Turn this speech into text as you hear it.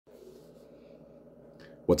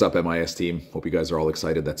What's up, MIS team? Hope you guys are all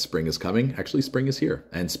excited that spring is coming. Actually, spring is here.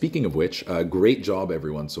 And speaking of which, great job,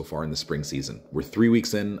 everyone, so far in the spring season. We're 3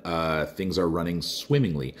 weeks in. Things are running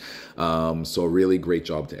swimmingly. So really great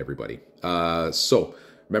job to everybody. So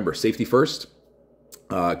remember, safety first.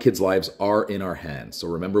 Kids' lives are in our hands. So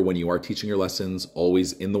remember, when you are teaching your lessons,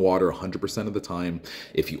 always in the water 100% of the time.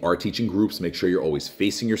 If you are teaching groups, make sure you're always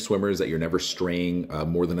facing your swimmers, that you're never straying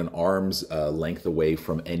more than an arm's length away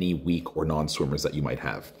from any weak or non-swimmers that you might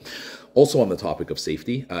have. Also on the topic of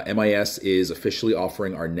safety, MIS is officially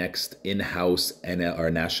offering our next in-house and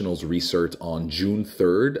our nationals research on June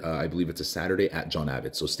 3rd. I believe it's a Saturday at John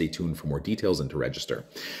Abbott. So stay tuned for more details and to register.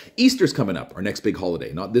 Easter's coming up, our next big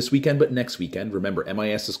holiday. Not this weekend, but next weekend. Remember,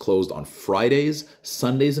 MIS is closed on Fridays,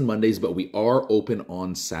 Sundays, and Mondays, but we are open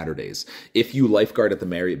on Saturdays. If you lifeguard at the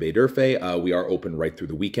Marriott Bay Durfee, we are open right through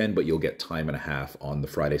the weekend, but you'll get time and a half on the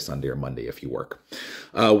Friday, Sunday, or Monday if you work.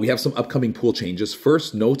 We have some upcoming pool changes.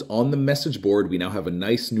 First, note on the message board, we now have a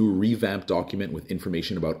nice new revamped document with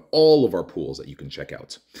information about all of our pools that you can check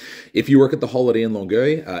out. If you work at the Holiday Inn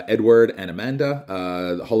Longueuil, Edward and Amanda,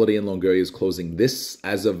 the Holiday Inn Longueuil is closing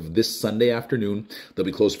as of this Sunday afternoon. They'll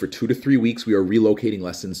be closed for 2 to 3 weeks. We are relocating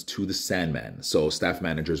lessons to the Sandman, so staff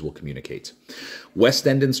managers will communicate. West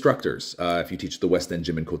End instructors, if you teach the West End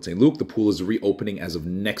Gym in Côte Saint-Luc, the pool is reopening as of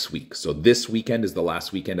next week. So this weekend is the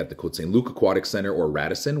last weekend at the Côte Saint-Luc Aquatic Center or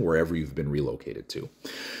Radisson, wherever you've been relocated to.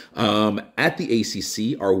 At the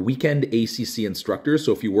ACC, our weekend ACC instructors,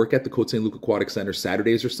 so if you work at the Côte Saint-Luc Aquatic Center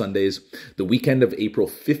Saturdays or Sundays, the weekend of April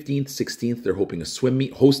 15th, 16th, they're hosting a swim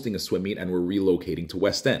meet, and we're relocating to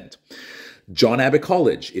West End. John Abbott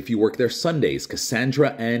College, if you work there Sundays,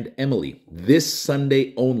 Cassandra and Emily, this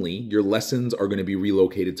Sunday only, your lessons are going to be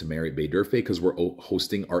relocated to Marriott Bay Durfee because we're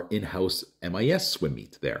hosting our in-house MIS swim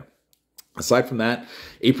meet there. Aside from that,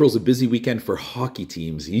 April's a busy weekend for hockey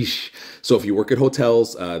teams. Yeesh. So if you work at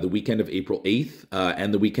hotels, the weekend of April 8th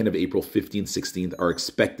and the weekend of April 15th, 16th are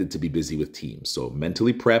expected to be busy with teams. So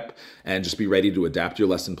mentally prep and just be ready to adapt your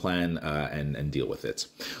lesson plan and deal with it.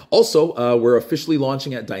 Also, we're officially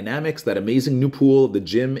launching at Dynamics, that amazing new pool, the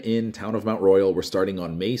gym in town of Mount Royal. We're starting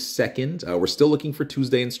on May 2nd. We're still looking for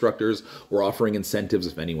Tuesday instructors. We're offering incentives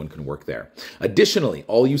if anyone can work there. Additionally,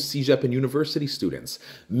 all you CEGEP and university students,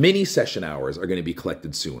 mini session hours are going to be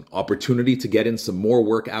collected soon. Opportunity to get in some more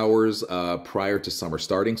work hours prior to summer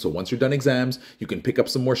starting. So once you're done exams, you can pick up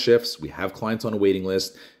some more shifts. We have clients on a waiting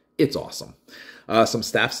list. It's awesome. Some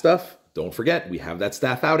staff stuff. Don't forget, we have that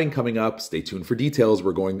staff outing coming up. Stay tuned for details.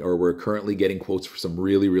 We're currently getting quotes for some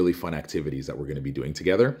really, really fun activities that we're going to be doing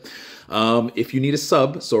together. If you need a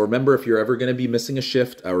sub, so remember, if you're ever going to be missing a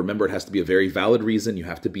shift, remember it has to be a very valid reason. You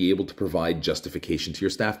have to be able to provide justification to your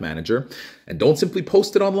staff manager, and don't simply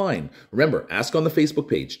post it online. Remember, ask on the Facebook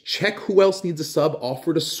page. Check who else needs a sub.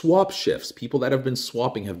 Offer to swap shifts. People that have been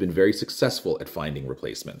swapping have been very successful at finding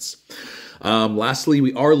replacements. Lastly,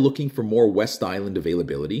 we are looking for more West Island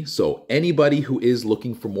availability. So anybody who is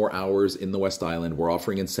looking for more hours in the West Island, we're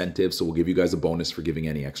offering incentives. So we'll give you guys a bonus for giving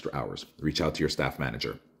any extra hours. Reach out to your staff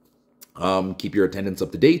manager. Keep your attendance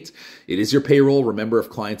up to date. It is your payroll. Remember, if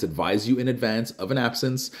clients advise you in advance of an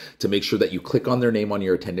absence, to make sure that you click on their name on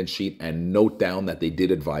your attendance sheet and note down that they did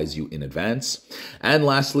advise you in advance. And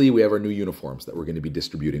lastly, we have our new uniforms that we're going to be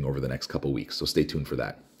distributing over the next couple weeks. So stay tuned for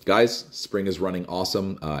that. Guys, spring is running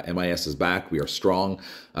awesome. MIS is back. We are strong.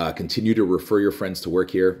 Continue to refer your friends to work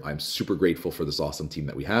here. I'm super grateful for this awesome team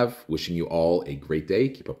that we have. Wishing you all a great day.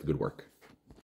 Keep up the good work.